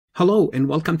Hello and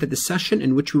welcome to this session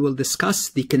in which we will discuss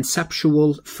the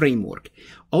conceptual framework.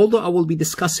 Although I will be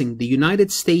discussing the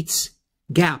United States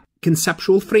GAAP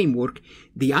conceptual framework,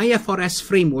 the IFRS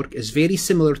framework is very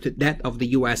similar to that of the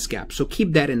US GAAP, so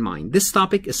keep that in mind. This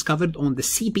topic is covered on the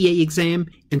CPA exam,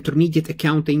 intermediate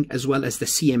accounting, as well as the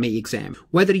CMA exam.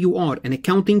 Whether you are an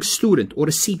accounting student or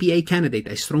a CPA candidate,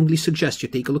 I strongly suggest you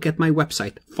take a look at my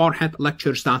website,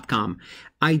 farhatlectures.com.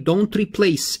 I don't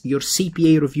replace your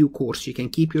CPA review course. You can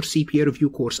keep your CPA review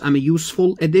course. I'm a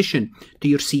useful addition to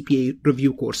your CPA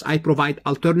review course. I provide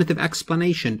alternative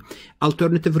explanation,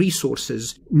 alternative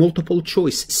resources, multiple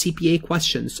choice CPA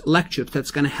questions, lectures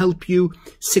that's going to help you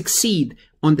succeed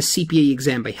on the CPA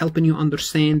exam by helping you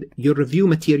understand your review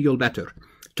material better.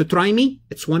 To try me,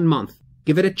 it's 1 month.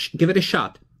 Give it a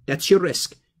shot. That's your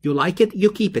risk. You like it,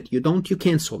 you keep it. You don't, you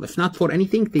cancel. If not for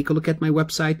anything, take a look at my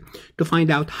website to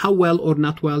find out how well or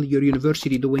not well your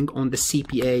university doing on the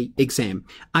CPA exam.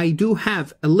 I do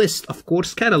have a list of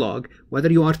course catalog,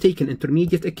 whether you are taking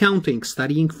intermediate accounting,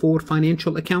 studying for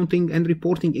financial accounting and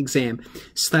reporting exam,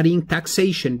 studying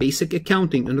taxation, basic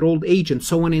accounting, enrolled agent,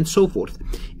 so on and so forth.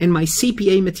 And my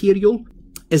CPA material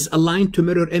is aligned to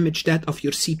mirror image that of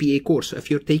your CPA course. So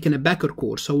if you're taking a Becker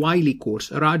course, a Wiley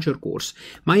course, a Roger course,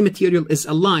 my material is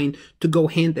aligned to go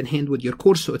hand in hand with your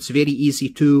course, so it's very easy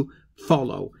to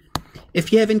follow.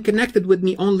 If you haven't connected with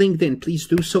me on LinkedIn, please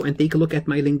do so and take a look at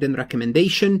my LinkedIn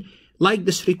recommendation. Like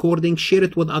this recording, share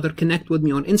it with others, connect with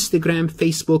me on Instagram,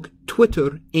 Facebook,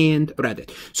 Twitter, and Reddit.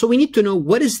 So we need to know,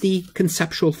 what is the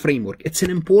conceptual framework? It's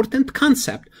an important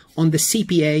concept on the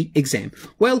CPA exam.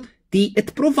 Well,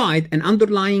 it provides an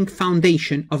underlying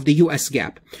foundation of the US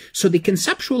GAAP. So the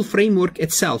conceptual framework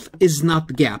itself is not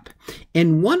GAAP.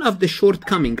 And one of the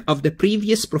shortcomings of the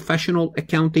previous professional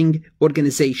accounting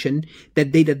organization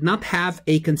that they did not have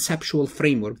a conceptual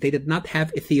framework. They did not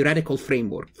have a theoretical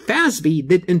framework. FASB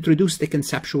did introduce the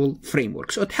conceptual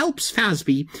framework. So it helps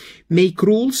FASB make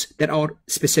rules that are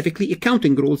specifically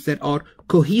accounting rules that are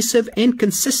cohesive and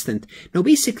consistent. Now,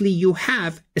 basically, you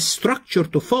have a structure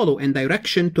to follow and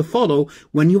direction to follow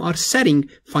when you are setting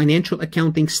financial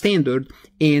accounting standard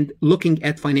and looking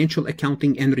at financial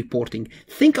accounting and reporting.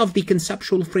 Think of the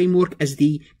conceptual framework as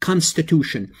the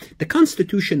Constitution. The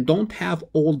Constitution don't have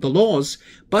all the laws,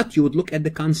 but you would look at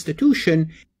the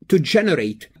Constitution to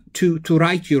generate, to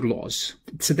write your laws.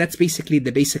 So that's basically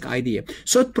the basic idea.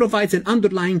 So it provides an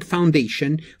underlying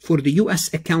foundation for the U.S.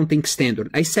 accounting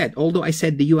standard. Although I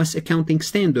said the U.S. accounting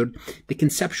standard, the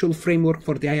conceptual framework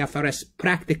for the IFRS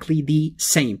practically the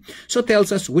same. So it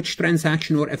tells us which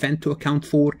transaction or event to account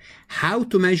for, how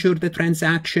to measure the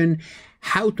transaction,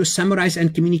 how to summarize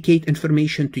and communicate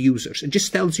information to users. It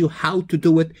just tells you how to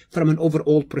do it from an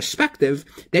overall perspective.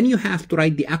 Then you have to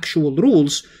write the actual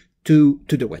rules to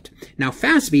do it. Now,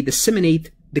 FASB disseminate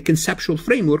the conceptual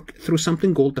framework through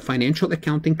something called the Financial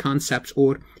Accounting Concepts,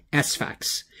 or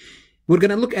SFACs. We're going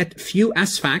to look at few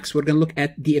SFACs. We're going to look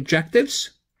at the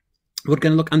objectives. We're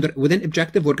going to look within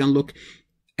objective, we're going to look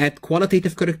at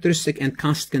qualitative characteristic and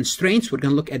cost constraints. We're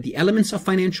going to look at the elements of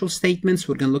financial statements.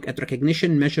 We're going to look at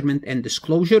recognition, measurement, and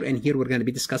disclosure. And here we're going to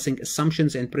be discussing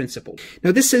assumptions and principles.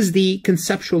 Now, this is the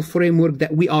conceptual framework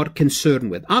that we are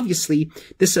concerned with. Obviously,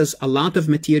 this is a lot of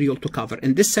material to cover.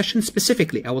 In this session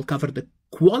specifically, I will cover the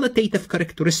qualitative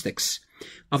characteristics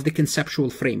of the conceptual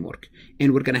framework.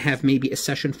 And we're going to have maybe a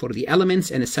session for the elements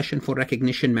and a session for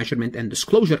recognition, measurement, and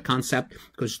disclosure concept,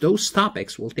 because those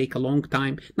topics will take a long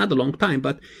time, not a long time,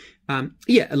 but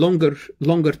a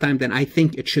longer time than I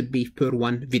think it should be per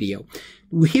one video.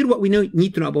 Here, what we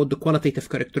need to know about the qualitative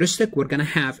characteristic, we're going to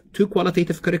have two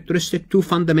qualitative characteristics, two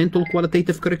fundamental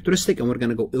qualitative characteristics, and we're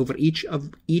going to go over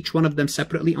each one of them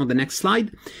separately on the next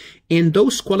slide. And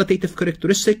those qualitative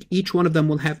characteristics, each one of them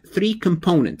will have 3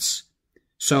 components.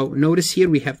 So notice here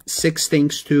we have 6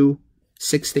 things to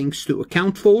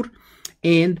account for.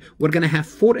 And we're going to have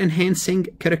 4 enhancing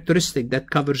characteristics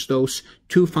that covers those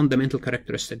 2 fundamental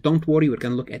characteristics. Don't worry, we're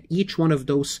going to look at each one of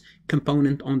those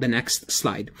components on the next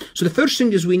slide. So the first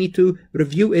thing is we need to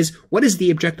review is, what is the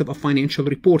objective of financial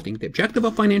reporting? The objective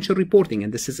of financial reporting,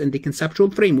 and this is in the conceptual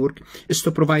framework, is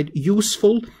to provide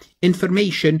useful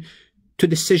information to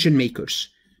decision makers,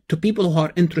 to people who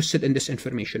are interested in this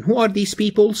information. Who are these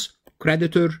peoples?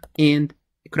 Creditors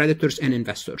and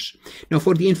investors. Now,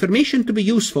 for the information to be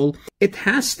useful, it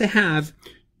has to have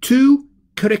 2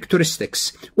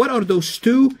 characteristics. What are those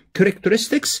 2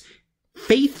 characteristics?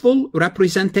 Faithful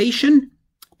representation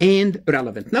and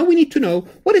relevant. Now we need to know,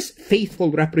 what is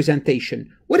faithful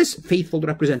representation? What is faithful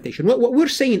representation? What we're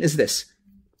saying is this.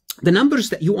 The numbers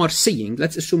that you are seeing,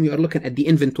 let's assume you are looking at the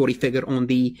inventory figure on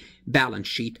the balance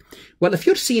sheet. Well, if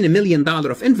you're seeing $1 million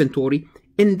of inventory,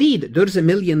 Indeed, there's $1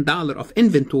 million of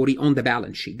inventory on the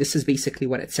balance sheet. This is basically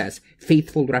what it says,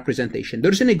 faithful representation.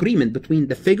 There's an agreement between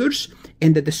the figures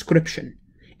and the description.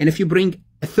 And if you bring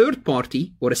a third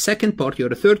party or a second party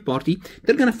or a third party,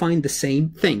 they're going to find the same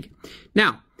thing.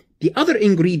 Now, the other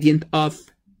ingredient of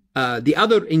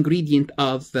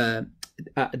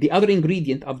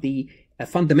the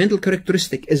fundamental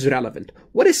characteristic is relevant.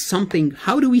 What is something?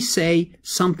 How do we say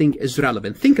something is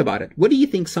relevant? Think about it. What do you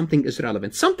think something is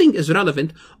relevant? Something is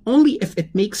relevant only if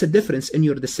it makes a difference in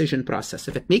your decision process.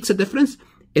 If it makes a difference,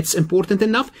 it's important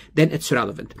enough, then it's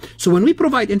relevant. So when we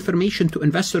provide information to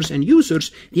investors and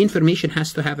users, the information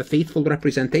has to have a faithful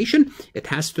representation. It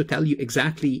has to tell you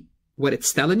exactly what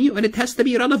it's telling you, and it has to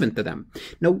be relevant to them.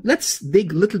 Now, let's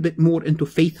dig a little bit more into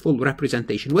faithful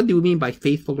representation. What do we mean by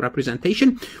faithful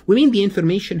representation? We mean the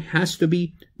information has to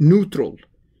be neutral.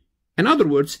 In other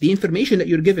words, the information that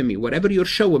you're giving me, whatever you're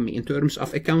showing me in terms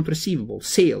of account receivable,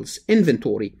 sales,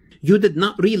 inventory, you're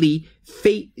not really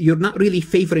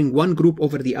favoring one group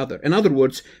over the other. In other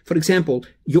words, for example,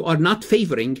 you are not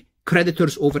favoring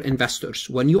creditors over investors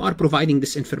when you are providing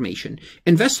this information.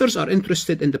 Investors are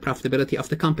interested in the profitability of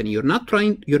the company. You're not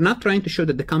trying to show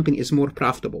that the company is more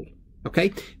profitable.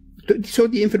 Okay? So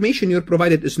the information you're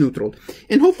provided is neutral.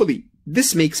 And hopefully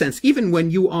this makes sense even when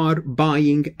you are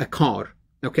buying a car.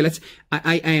 Okay,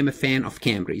 I am a fan of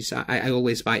Camrys. I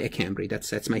always buy a Camry.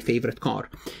 That's my favorite car.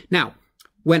 Now,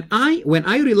 when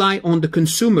I rely on the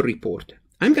consumer report,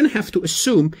 I'm going to have to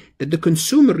assume that the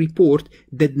consumer report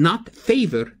did not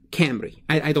favor Camry.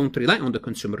 I don't rely on the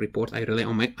consumer report. I rely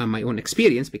on my own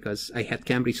experience because I had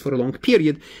Camrys for a long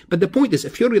period. But the point is,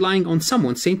 if you're relying on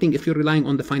someone, same thing if you're relying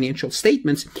on the financial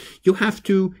statements, you have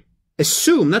to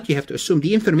assume,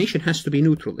 the information has to be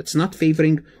neutral. It's not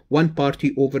favoring one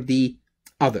party over the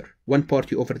other.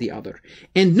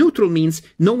 And neutral means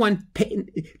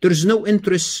there's no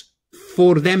interest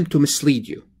for them to mislead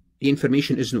you. The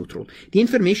information is neutral. The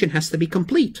information has to be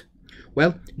complete.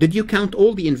 Well, did you count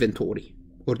all the inventory?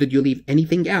 Or did you leave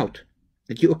anything out?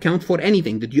 Did you account for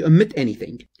anything? Did you omit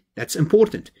anything? That's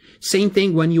important. Same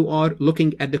thing when you are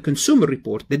looking at the consumer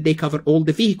report. Did they cover all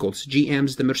the vehicles?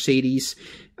 GMs, the Mercedes,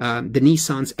 the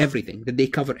Nissans, everything. Did they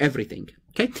cover everything?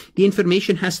 Okay? The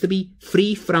information has to be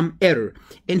free from error.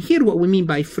 And here what we mean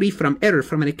by free from error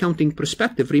from an accounting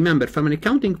perspective. Remember, from an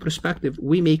accounting perspective,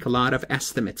 we make a lot of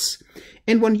estimates.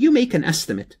 And when you make an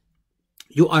estimate,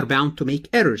 you are bound to make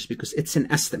errors because it's an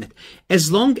estimate.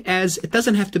 As long as it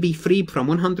doesn't have to be free from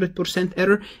 100%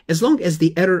 error, as long as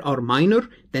the error are minor,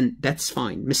 then that's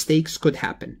fine. Mistakes could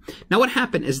happen. Now what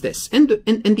happened is this. In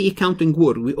the accounting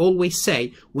world, we always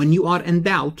say, when you are in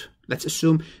doubt, let's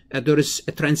assume there is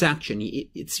a transaction.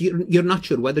 You're not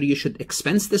sure whether you should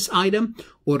expense this item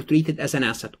or treat it as an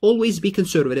asset. Always be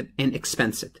conservative and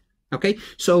expense it. Okay?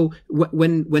 So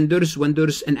when there's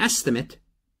an estimate,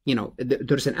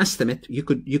 there's an estimate, you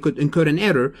could incur an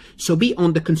error. So be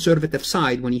on the conservative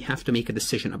side when you have to make a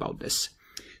decision about this.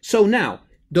 So now,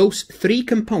 those three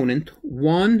components,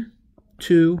 1,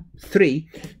 2, 3,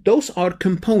 those are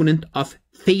component of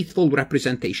faithful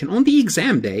representation. On the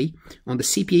exam day, on the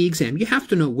CPA exam, you have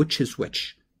to know which is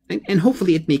which. And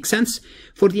hopefully it makes sense.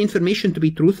 For the information to be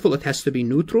truthful, it has to be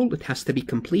neutral, it has to be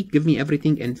complete, give me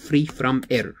everything, and free from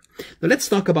error. Now let's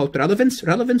talk about relevance.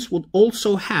 Relevance would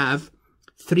also have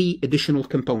 3 additional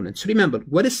components. Remember,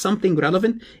 what is something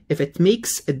relevant? If it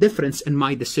makes a difference in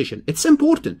my decision. It's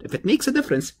important. If it makes a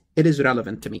difference, it is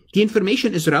relevant to me. The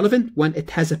information is relevant when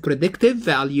it has a predictive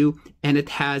value and it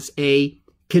has a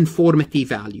conformity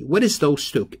value. What is those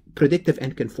two? Predictive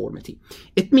and conformity.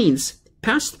 It means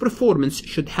past performance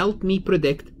should help me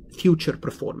predict future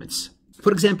performance.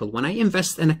 For example, when I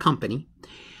invest in a company,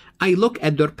 I look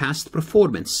at their past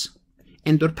performance.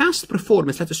 And their past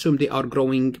performance, let's assume they are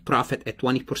growing profit at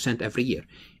 20% every year.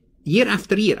 Year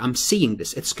after year, I'm seeing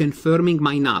this. It's confirming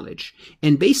my knowledge.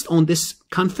 And based on this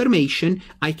confirmation,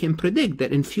 I can predict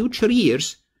that in future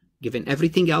years, given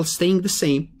everything else staying the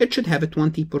same, it should have a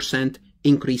 20%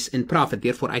 increase in profit.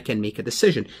 Therefore, I can make a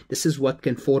decision. This is what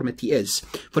conformity is.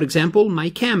 For example,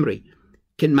 my Camry.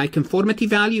 My conformity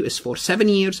value is for 7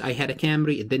 years. I had a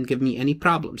Camry. It didn't give me any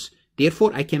problems.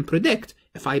 Therefore, I can predict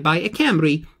if I buy a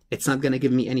Camry, it's not going to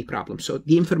give me any problem. So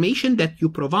the information that you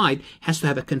provide has to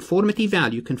have a conformity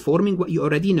value, conforming what you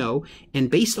already know, and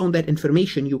based on that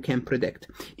information, you can predict.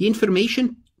 The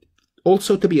information,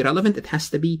 also to be relevant, it has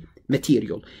to be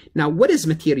material. Now, what is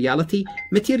materiality?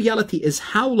 Materiality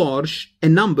is how large a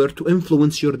number to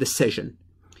influence your decision.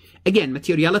 Again,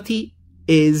 materiality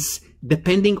is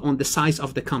depending on the size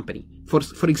of the company.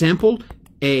 For example,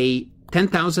 a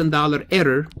 $10,000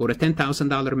 error or a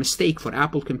 $10,000 mistake for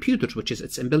Apple computers, which is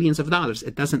it's in billions of dollars,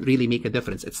 it doesn't really make a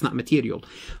difference. It's not material.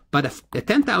 But a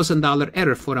 $10,000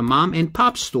 error for a mom and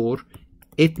pop store,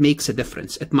 it makes a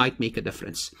difference. It might make a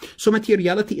difference. So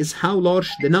materiality is how large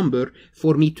the number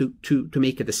for me to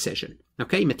make a decision.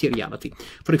 Okay, materiality.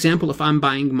 For example, if I'm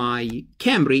buying my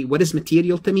Camry, what is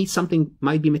material to me? Something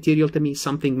might be material to me,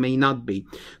 something may not be.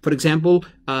 For example,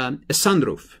 a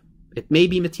sunroof. It may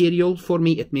be material for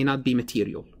me, it may not be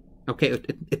material. Okay,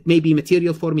 it may be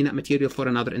material for me, not material for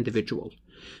another individual.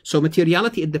 So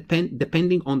materiality, it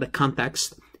depending on the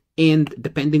context and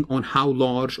depending on how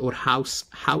large or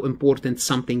how important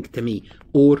something to me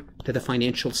or to the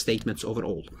financial statements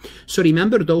overall. So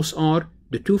remember, those are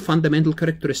the two fundamental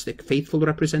characteristics, faithful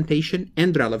representation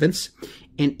and relevance,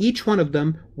 and each one of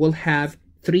them will have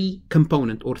three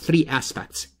components or three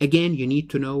aspects. Again, you need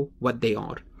to know what they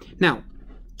are. Now,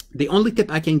 the only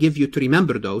tip I can give you to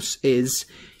remember those is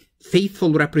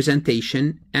faithful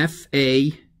representation,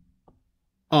 F-A-R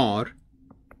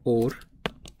or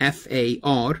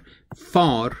F-A-R,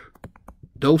 FAR,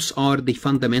 those are the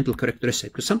fundamental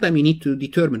characteristics. Because sometimes you need to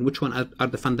determine which one are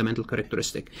the fundamental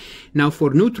characteristics. Now,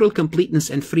 for neutral, completeness,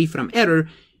 and free from error,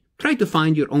 try to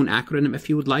find your own acronym if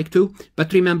you would like to.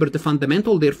 But remember the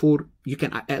fundamental, therefore, you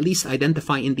can at least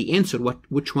identify in the answer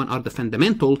which one are the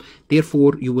fundamental.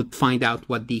 Therefore, you would find out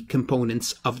what the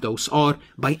components of those are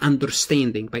by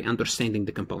understanding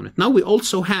the component. Now, we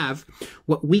also have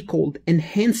what we called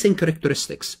enhancing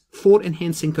characteristics, 4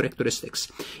 enhancing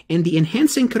characteristics. And the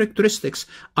enhancing characteristics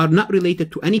are not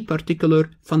related to any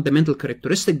particular fundamental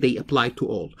characteristic. They apply to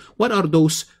all. What are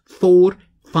those 4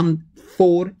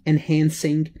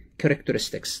 enhancing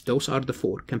characteristics? Those are the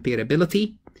 4: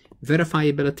 comparability,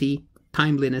 verifiability,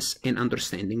 timeliness, and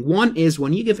understanding. One is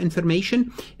when you give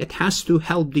information, it has to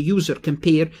help the user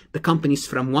compare the companies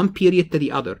from one period to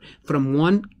the other, from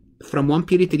one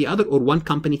period to the other, or one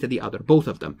company to the other, both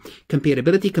of them.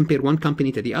 Comparability, compare one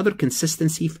company to the other.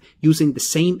 Consistency, using the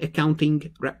same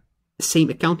accounting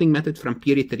method from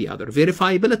period to the other.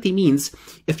 Verifiability means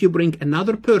if you bring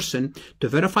another person to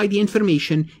verify the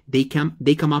information, they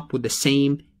come up with the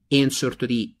same answer to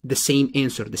the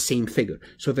same figure.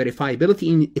 So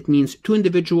verifiability, it means 2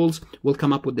 individuals will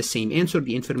come up with the same answer.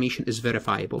 The information is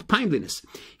verifiable. Timeliness,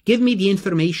 give me the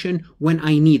information when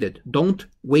I need it. Don't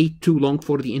wait too long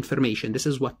for the information. This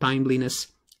is what timeliness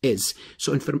is.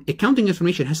 So accounting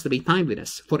information has to be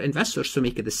timeliness for investors to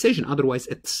make a decision. Otherwise,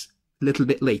 it's little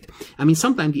bit late. I mean,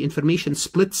 sometimes the information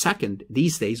split second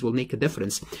these days will make a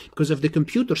difference, because if the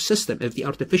computer system, if the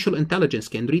artificial intelligence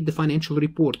can read the financial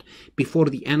report before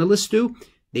the analysts do,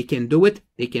 they can do it.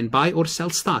 They can buy or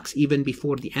sell stocks even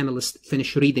before the analysts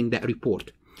finish reading that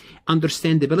report.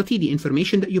 Understandability, the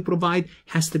information that you provide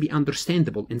has to be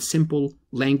understandable in simple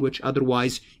language.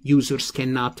 Otherwise, users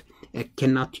cannot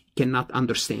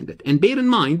understand it. And bear in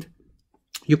mind,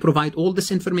 you provide all this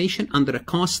information under a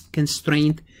cost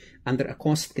constraint.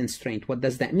 What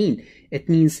does that mean? It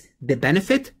means the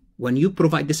benefit, when you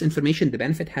provide this information, the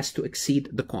benefit has to exceed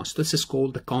the cost. This is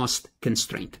called the cost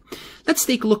constraint. Let's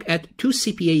take a look at 2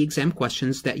 CPA exam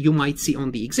questions that you might see on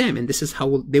the exam, and this is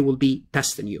how they will be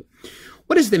testing you.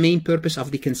 What is the main purpose of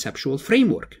the conceptual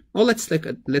framework? Well, let's look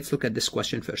at this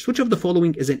question first. Which of the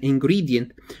following is an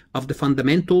ingredient of the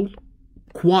fundamental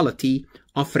quality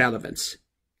of relevance?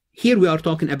 Here we are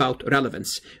talking about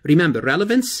relevance. Remember,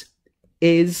 relevance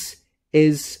is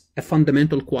a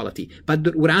fundamental quality,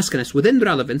 but we're asking us within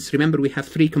relevance. Remember, we have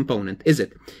 3 components. Is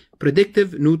it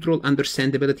predictive, neutral,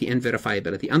 understandability, and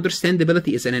verifiability?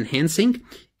 Understandability is an enhancing,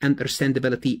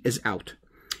 understandability is out.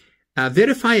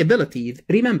 Verifiability,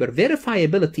 remember,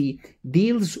 verifiability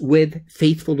deals with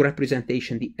faithful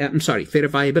representation.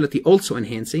 Verifiability also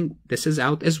enhancing. This is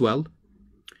out as well.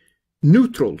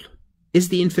 Neutral, is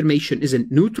the information, is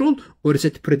it neutral or is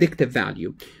it predictive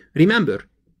value? Remember,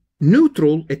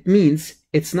 neutral, it means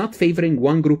it's not favoring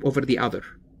one group over the other.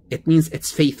 It means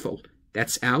it's faithful.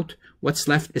 That's out. What's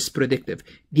left is predictive.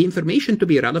 The information to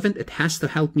be relevant, it has to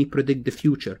help me predict the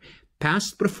future.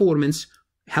 Past performance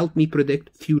help me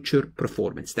predict future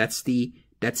performance. That's the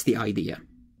idea.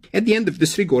 At the end of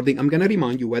this recording, I'm going to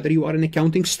remind you, whether you are an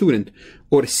accounting student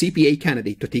or a CPA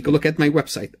candidate, to take a look at my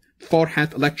website,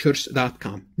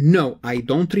 farhatlectures.com. No, I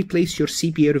don't replace your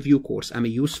CPA review course. I'm a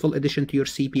useful addition to your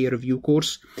CPA review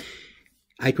course.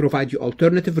 I provide you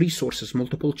alternative resources,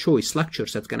 multiple choice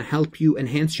lectures that's going to help you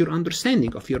enhance your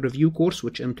understanding of your review course,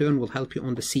 which in turn will help you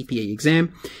on the CPA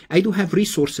exam. I do have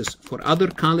resources for other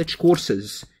college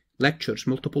courses, lectures,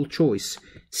 multiple choice,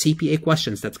 CPA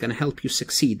questions that's going to help you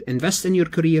succeed. Invest in your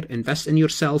career, invest in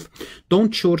yourself.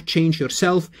 Don't shortchange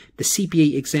yourself. The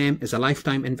CPA exam is a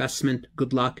lifetime investment.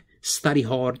 Good luck. study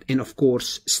hard, and of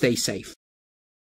course, stay safe.